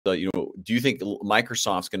do you think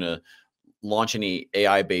Microsoft's going to launch any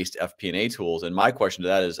AI-based FP&A tools? And my question to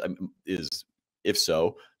that is if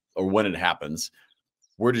so, or when it happens,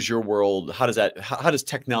 where does your world, how does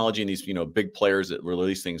technology and these, big players that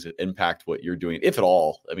release things impact what you're doing, if at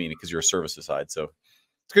all? I mean, because you're a services side. So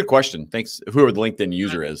it's a good question. Thanks. Whoever the LinkedIn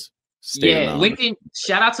user is. Yeah, LinkedIn,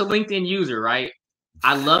 shout out to LinkedIn user, right?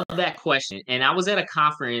 I love that question. And I was at a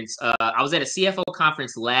conference, I was at a CFO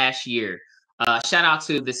conference last year. Shout out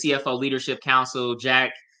to the CFO Leadership Council,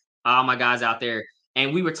 Jack, all my guys out there.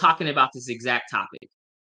 And we were talking about this exact topic.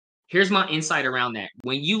 Here's my insight around that.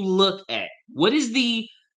 When you look at what is the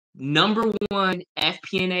 #1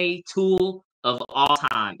 FP&A tool of all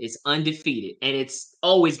time, it's undefeated, and it's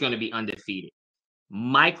always going to be undefeated.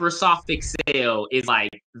 Microsoft Excel is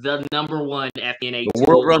like the #1 FP&A tool. The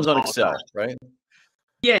world runs on Excel, right?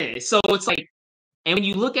 Yeah, so it's like, and when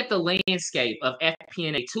you look at the landscape of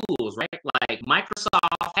FP&A tools, right, like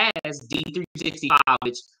Microsoft has D365,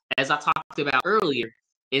 which, as I talked about earlier,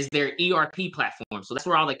 is their ERP platform. So that's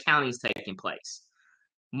where all the accounting is taking place.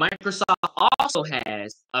 Microsoft also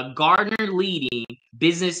has a Gartner leading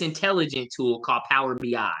business intelligence tool called Power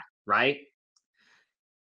BI, right?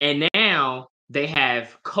 And now they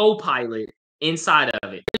have Copilot inside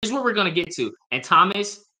of it. Here's what we're going to get to. And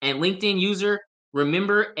Thomas and LinkedIn user,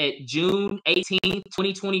 remember at June 18th,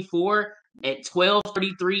 2024 at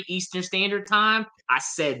 12:33 Eastern Standard Time, I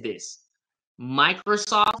said this.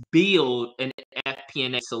 Microsoft build an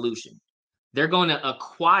FP&A solution. They're going to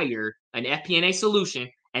acquire an FP&A solution,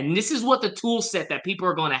 and this is what the tool set that people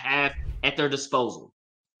are going to have at their disposal.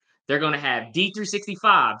 They're going to have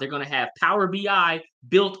D365. They're going to have Power BI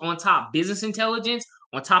built on top, business intelligence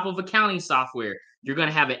on top of accounting software. You're going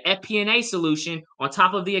to have an FP&A solution on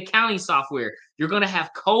top of the accounting software. You're going to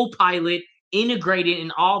have Copilot integrated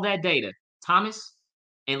in all that data. Thomas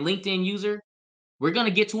and LinkedIn user, we're going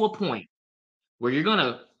to get to a point where you're going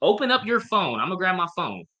to open up your phone. I'm going to grab my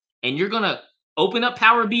phone, and you're going to open up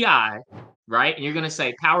Power BI, right? And you're going to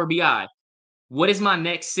say, Power BI, what is my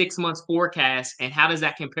next 6 months forecast, and how does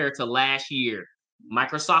that compare to last year?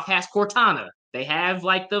 Microsoft has Cortana. They have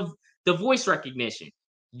like the voice recognition.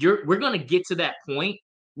 We're going to get to that point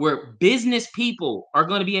where business people are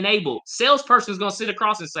going to be enabled. Salesperson is going to sit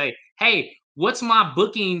across and say, hey, what's my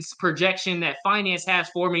bookings projection that finance has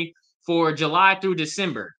for me for July through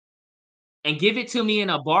December? And give it to me in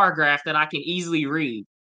a bar graph that I can easily read.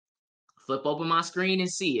 Flip open my screen and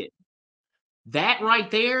see it. That right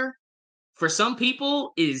there, for some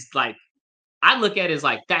people, is like, I look at it as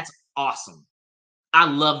like, that's awesome. I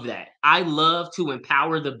love that. I love to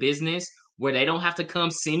empower the business where they don't have to come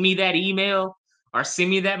send me that email or send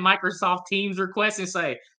me that Microsoft Teams request and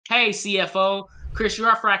say, hey, CFO, Chris, you're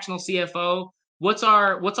our fractional CFO. What's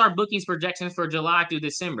our bookings projections for July through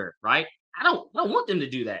December, right? I don't want them to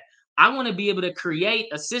do that. I want to be able to create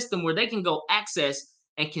a system where they can go access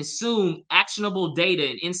and consume actionable data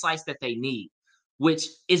and insights that they need, which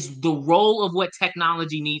is the role of what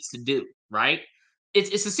technology needs to do, right?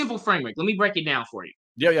 It's a simple framework. Let me break it down for you.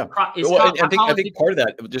 Yeah. Well, I think part of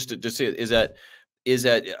that, just to say, is that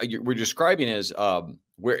we're describing as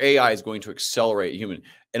where AI is going to accelerate human,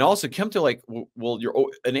 and also come to like, well,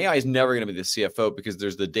 an AI is never going to be the CFO because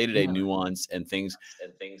there's the day-to-day nuance and things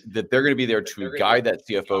that they're going to be there to guide that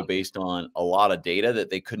CFO based on a lot of data that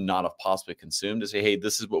they could not have possibly consumed to say, hey,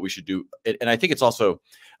 this is what we should do. And I think it's also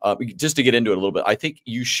just to get into it a little bit. I think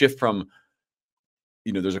you shift from,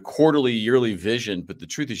 there's a quarterly, yearly vision, but the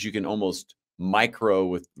truth is you can almost micro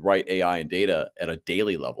with right AI and data at a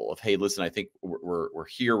daily level of, hey, listen, I think we're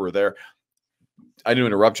here, we're there. I didn't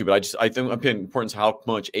interrupt you, but I think I'm paying importance how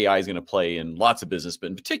much AI is going to play in lots of business, but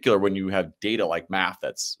in particular when you have data like math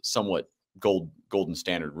that's somewhat golden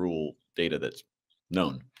standard rule data that's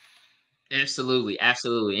known. Absolutely.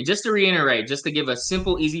 And just to reiterate, just to give a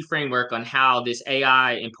simple, easy framework on how this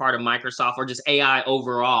AI and part of Microsoft, or just AI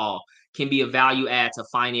overall, can be a value add to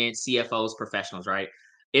finance, CFOs, professionals, right?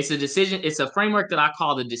 It's a framework that I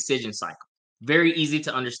call the decision cycle. Very easy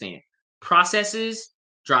to understand. Processes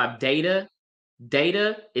drive data.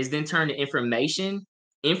 Data is then turned to information.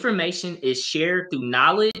 Information is shared through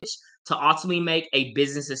knowledge to ultimately make a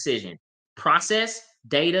business decision. Process,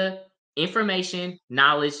 data, information,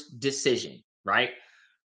 knowledge, decision, right?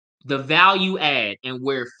 The value add, and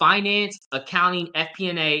where finance, accounting,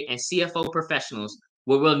 FP&A, and CFO professionals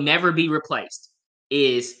will never be replaced,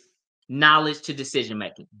 is knowledge to decision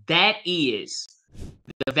making. That is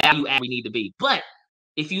the value add we need to be. But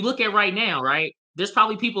if you look at right now, right, there's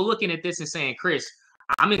probably people looking at this and saying, Chris,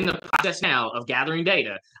 I'm in the process now of gathering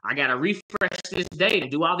data. I got to refresh this data,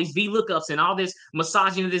 do all these VLOOKUPs and all this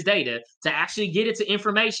massaging of this data to actually get it to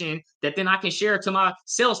information that then I can share to my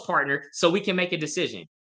sales partner so we can make a decision.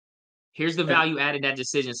 Here's the value added that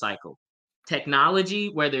decision cycle. Technology,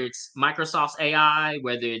 whether it's Microsoft's AI,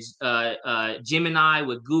 whether it's Gemini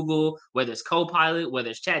with Google, whether it's Copilot, whether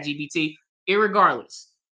it's ChatGPT, irregardless,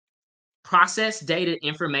 process data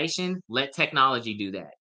information, let technology do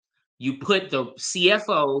that. You put the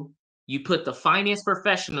CFO, you put the finance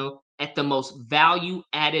professional at the most value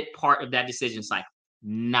added part of that decision cycle,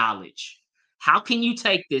 knowledge. How can you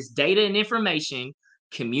take this data and information,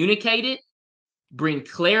 communicate it, bring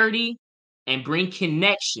clarity, and bring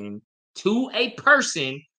connection to a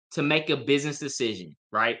person to make a business decision,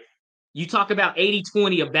 right? You talk about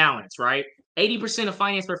 80-20 of balance, right? 80% of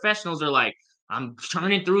finance professionals are like, I'm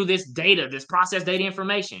churning through this data, this process data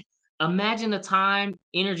information. Imagine the time,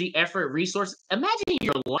 energy, effort, resources. Imagine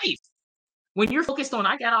your life when you're focused on,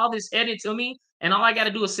 I got all this edit to me, and all I got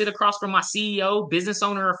to do is sit across from my CEO, business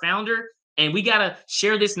owner, or founder, and we got to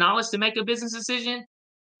share this knowledge to make a business decision.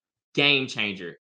 Game changer.